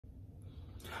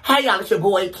Hey y'all, it's your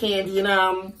boy Candy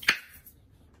and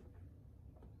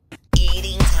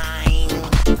Eating time,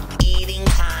 eating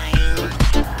time,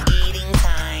 eating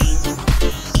time,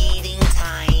 eating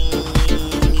time.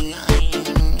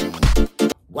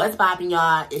 what's poppin',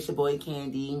 y'all? It's your boy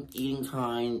Candy, eating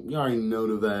time. You already know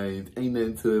the vibes. Ain't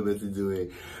nothing to it but to do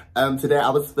it. Today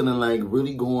I was feeling like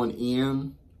really going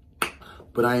in,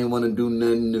 but I ain't want to do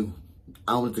nothing new.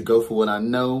 I wanted to go for what I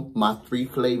know. My three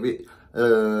favorite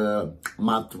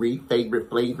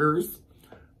flavors.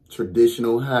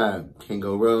 Traditional hot, can't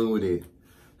go wrong with it.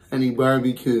 Honey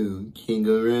barbecue, can't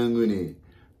go wrong with it.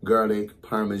 Garlic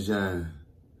parmesan,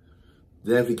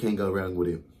 definitely can't go wrong with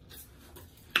it.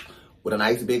 With a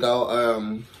nice big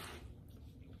old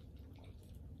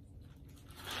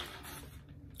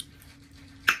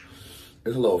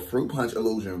it's a little fruit punch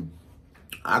illusion.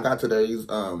 I got today's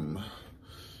wildin'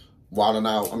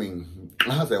 out. I mean,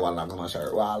 I say wildin' out on my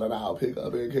shirt. Wildin' out, pick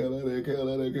up and kill it and kill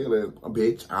it and kill it.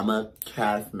 Bitch, I'm a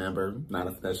cast member, not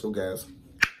a special guest.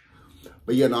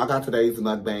 But yeah, no, I got today's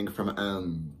mukbang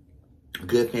from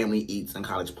Good Family Eats in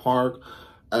College Park.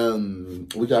 We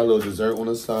got a little dessert on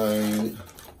the side,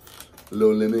 a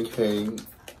little lemon cake.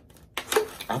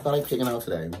 I felt like picking out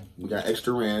today. We got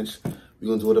extra ranch. We're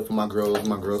gonna do it for my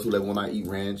girls who like when I eat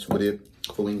ranch with it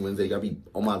for Wing Wednesday. Y'all be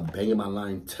on my banging my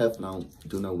line tough, and I don't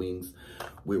do no wings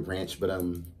with ranch. But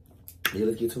yeah,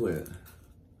 let's get to it.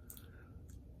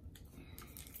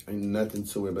 Ain't nothing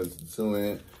to it but to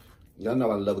it. Y'all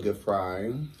know I love a good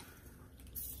fry.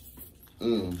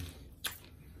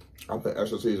 I put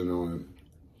extra seasoning on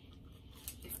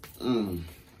it.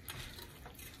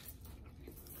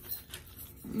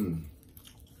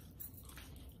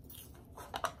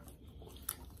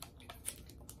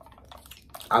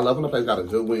 I love when a place got a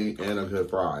good wing and a good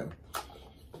fry.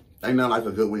 Ain't nothing like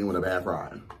a good wing with a bad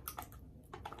fry.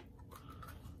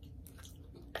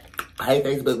 Hey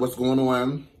Facebook, what's going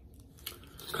on?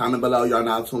 Comment below. Y'all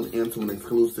now tuned into an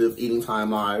exclusive Eating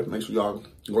Time Live. Make sure y'all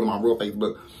go to my real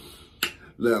Facebook.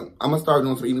 Look, I'm gonna start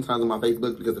doing some eating times on my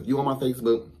Facebook because if you on my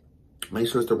Facebook, make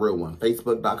sure it's the real one.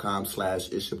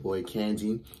 Facebook.com/itsyourboy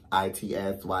Candy,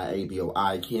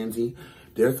 ITSYABOI Candy.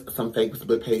 There's some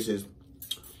Facebook pages.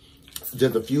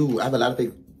 Just a few. I have a lot of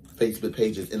fake Facebook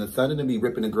pages, and it's starting to be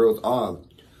ripping the girls off,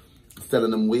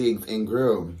 selling them wigs, and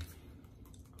girl,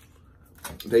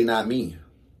 they not me.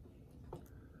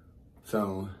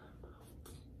 So,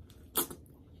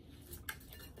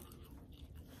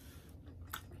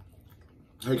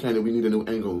 hey Candy, we need a new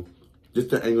angle. Just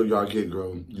the angle y'all get,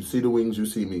 girl. You see the wings, you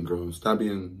see me, girl. Stop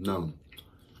being, no.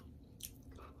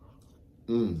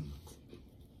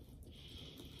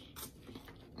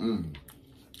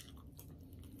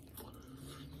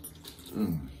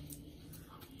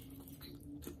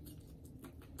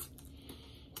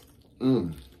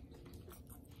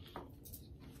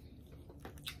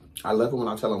 I love it when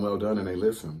I tell them well done and they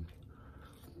listen.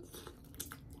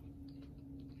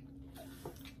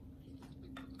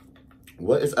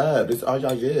 What is up? This is all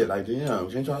y'all get. Like, damn,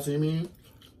 can't y'all see me?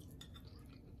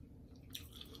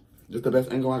 This the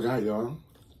best angle I got, y'all.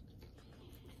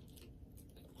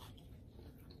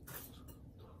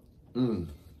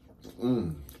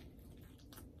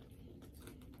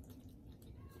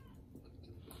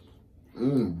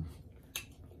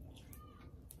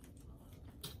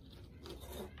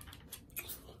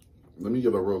 Let me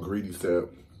give a real greedy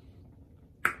sip.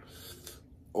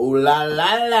 Oh la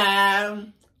la la.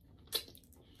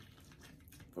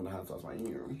 From the hot sauce right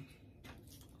here.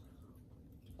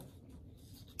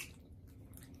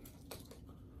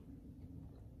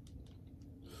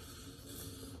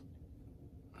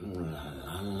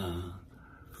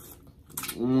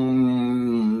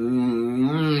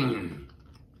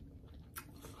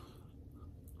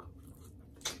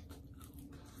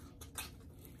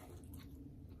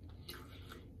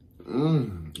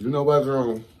 You know what,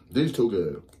 girl? These too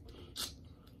good.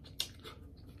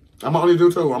 I'm only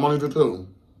do two. I'm only do two.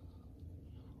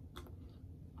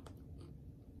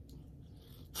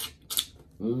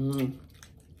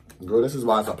 Girl, this is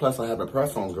why it's a plus I have a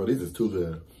press on, girl. This is too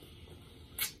good.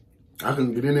 I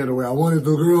can get in there the way I wanted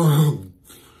to, girl.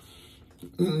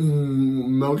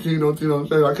 No tea, no tea, no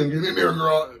shade. I can get in there,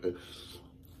 girl.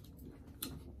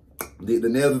 The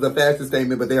nails is a fashion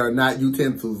statement, but they are not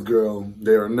utensils, girl.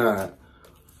 They are not.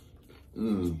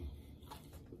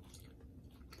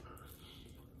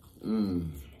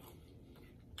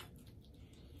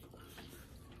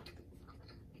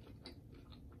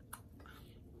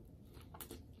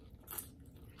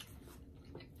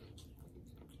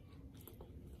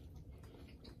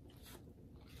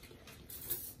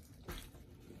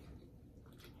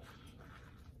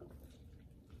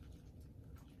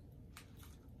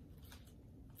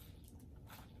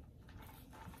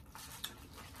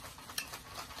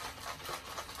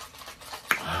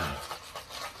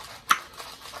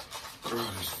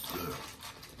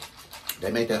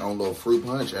 They make their own little fruit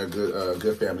punch at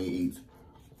Good Family Eats.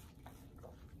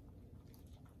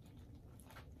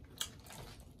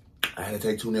 I had to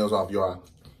take 2 nails off, y'all,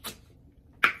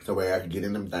 so way I could get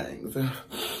in them things.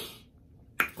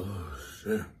 Oh,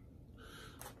 shit.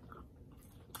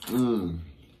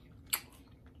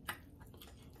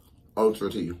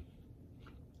 Ultra tea.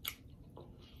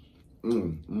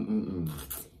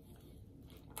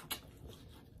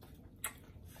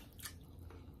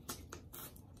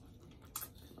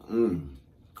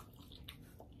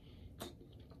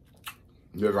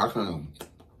 Yes, I can.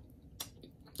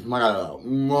 My God,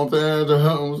 I'm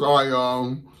sorry,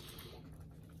 y'all.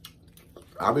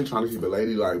 I be trying to keep it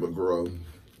ladylike, but girl,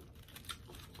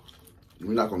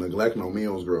 we're not gonna neglect no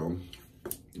meals, girl.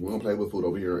 We don't play with food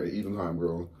over here at eating time,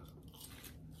 girl.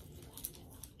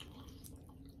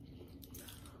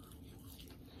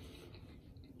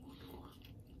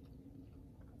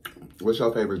 What's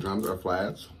your favorite, drums or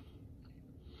flats?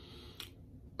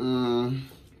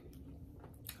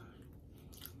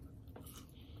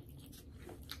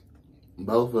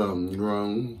 Both of them,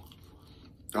 girl.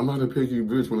 I'm not a picky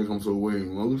bitch when it comes to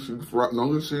wings. Long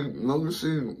as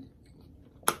she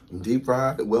deep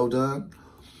fried, well done,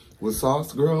 with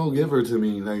sauce, girl, give her to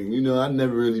me. Like, you know, I've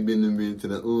never really been into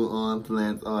the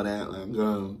flats, all that. Like,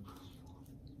 girl.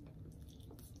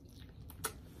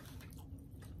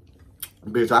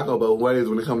 Bitch, I go both ways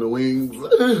when it comes to wings.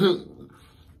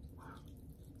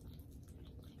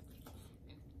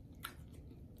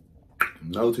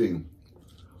 No tea.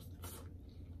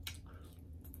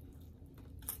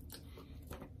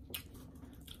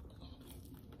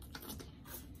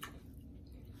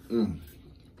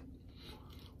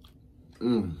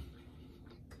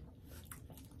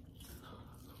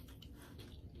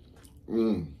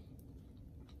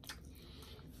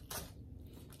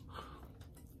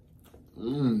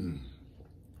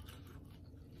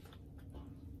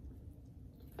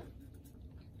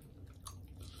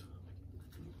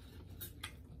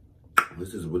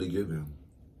 This is really giving.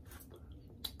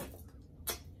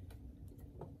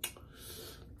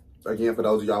 Again, for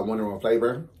those of y'all wondering what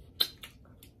flavor,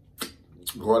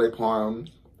 garlic parm,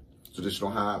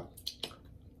 traditional hot,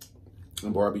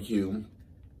 and barbecue.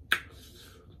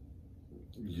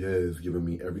 Yes, giving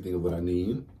me everything of what I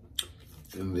need.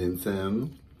 And then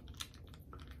some.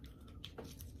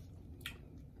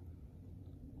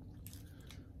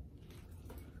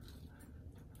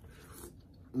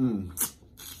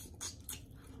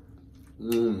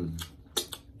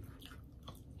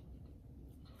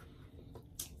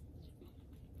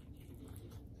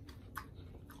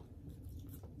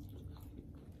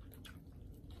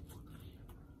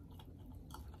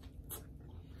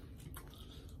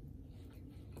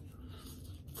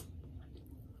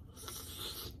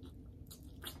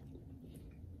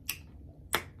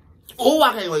 Oh,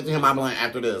 I can't wait to hear my blunt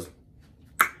after this.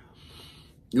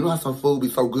 You know how some food be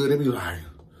so good, it be like,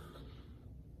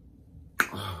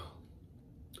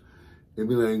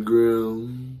 girl.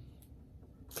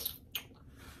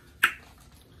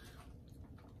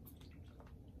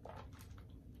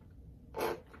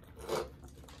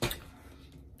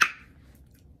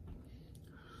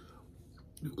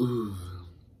 Ooh.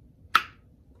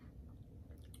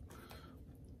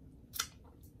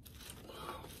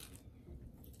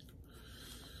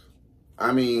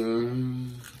 I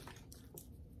mean,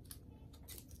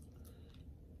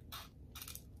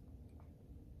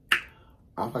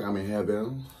 I think I'm in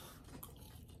heaven.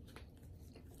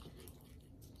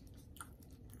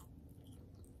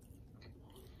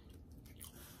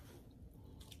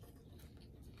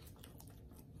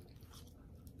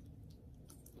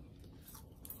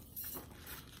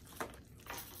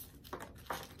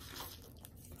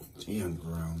 Damn,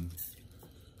 girl.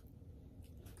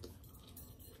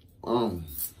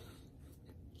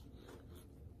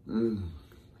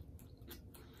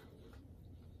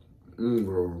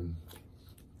 Girl.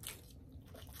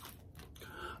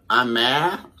 I'm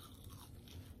mad.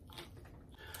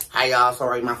 Hi, y'all.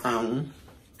 Sorry, my phone.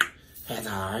 That's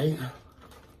all right.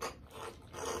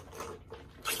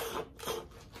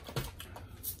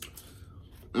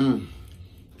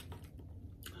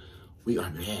 We are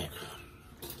back.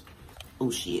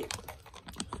 Oh, shit.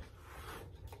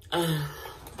 Yeah,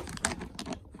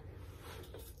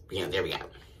 there we go.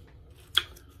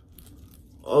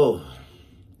 Oh.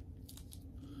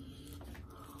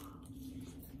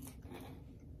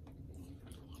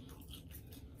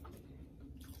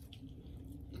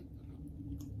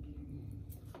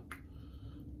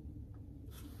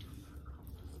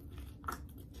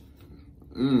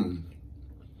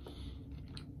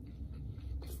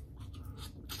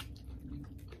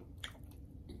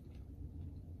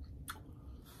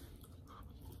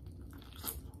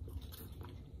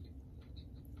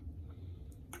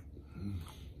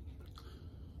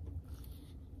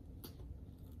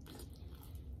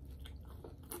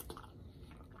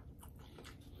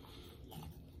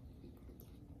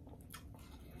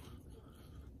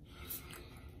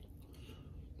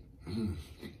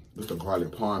 This the garlic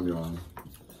parm, y'all.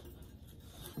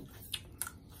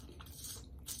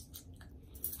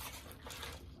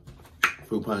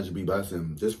 Fruit punch be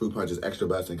busting. This fruit punch is extra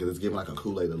busting because it's giving like a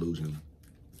Kool-Aid illusion.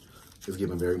 It's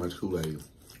giving very much Kool-Aid.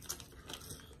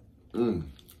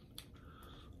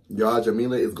 Y'all,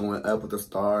 Jamila is going up with the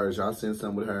stars. Y'all send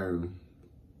some with her.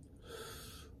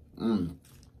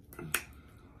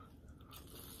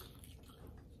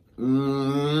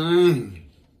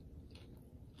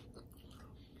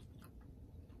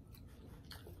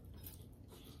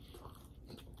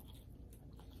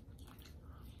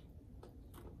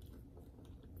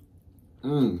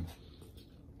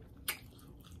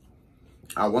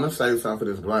 I want to save some for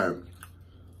this blunt.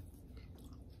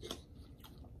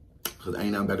 Because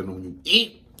ain't nothing better than when you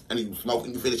eat and you smoke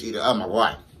and you finish eating. Oh my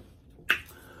God.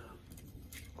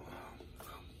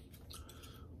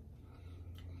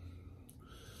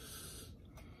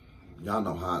 Y'all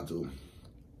know how to.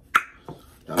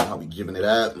 Y'all know how we giving it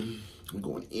up. We're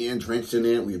going in, drenching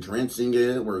it. We're drenching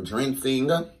it. We're drenching.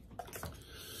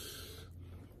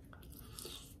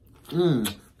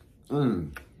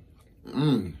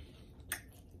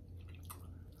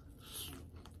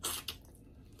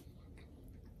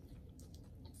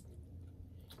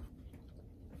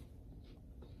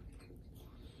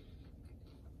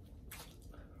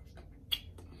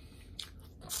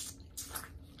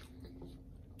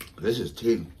 This is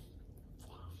tea.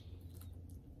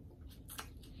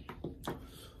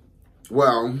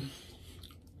 Well,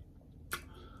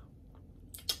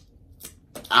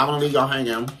 I'm gonna leave y'all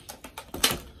hanging. I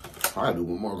gotta do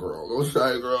one more, girl. Go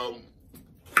say, girl.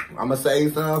 I'm gonna say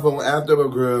something from after the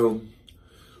girl.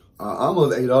 I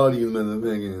almost ate all these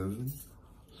motherfuckers.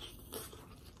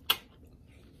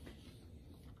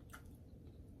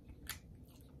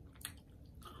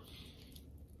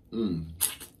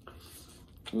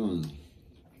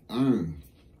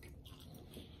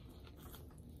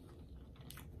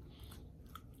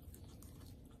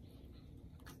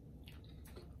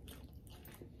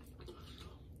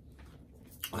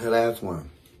 The last one.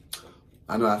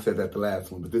 I know I said that the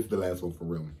last one, but this is the last one for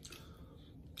real.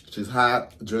 She's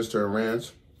hot, drenched her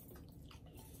ranch.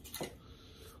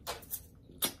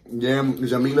 Yeah,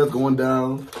 Jamila's going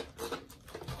down.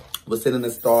 We're sending the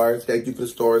stars. Thank you for the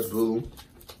stars, boo.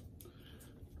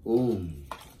 Ooh.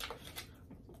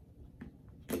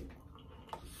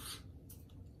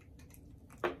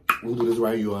 We'll do this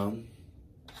right, you all.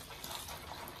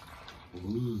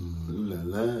 Ooh, la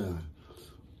la.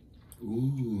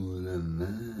 Ooh, la la.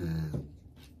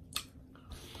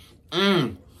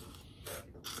 Mmm.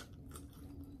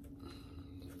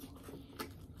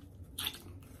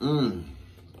 Mmm.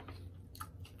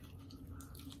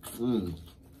 Mmm.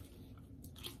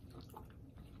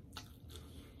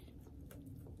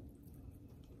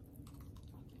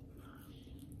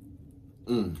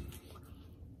 Mmm.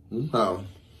 Wow.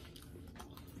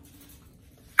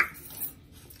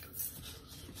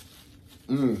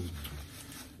 Mmm.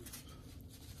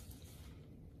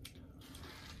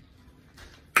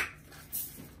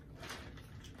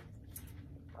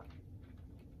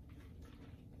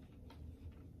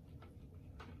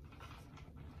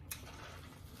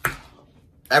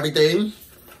 Everything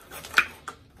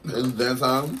is that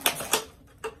time.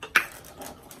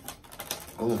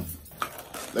 Oh,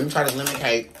 let me try this lemon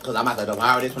cake because I'm about to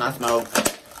devour this when I smoke.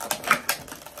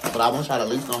 But I want to try to at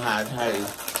least know how it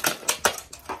tastes.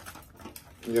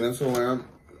 Get into it.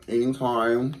 Eating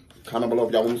time. Comment below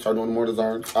if y'all want me to start doing more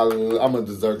desserts. I'm a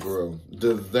dessert girl.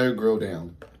 Dessert girl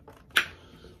down.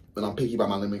 But I'm picky about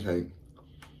my lemon cake.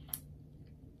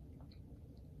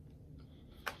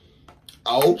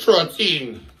 Ultra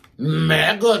tea.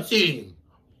 Mega tea.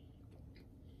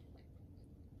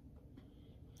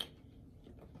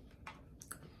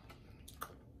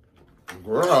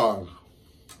 Girl.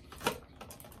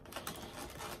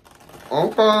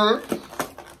 Okay.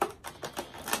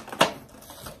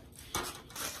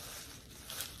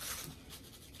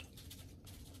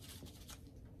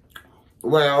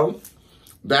 Well,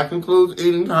 that concludes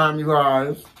eating time, you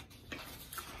guys.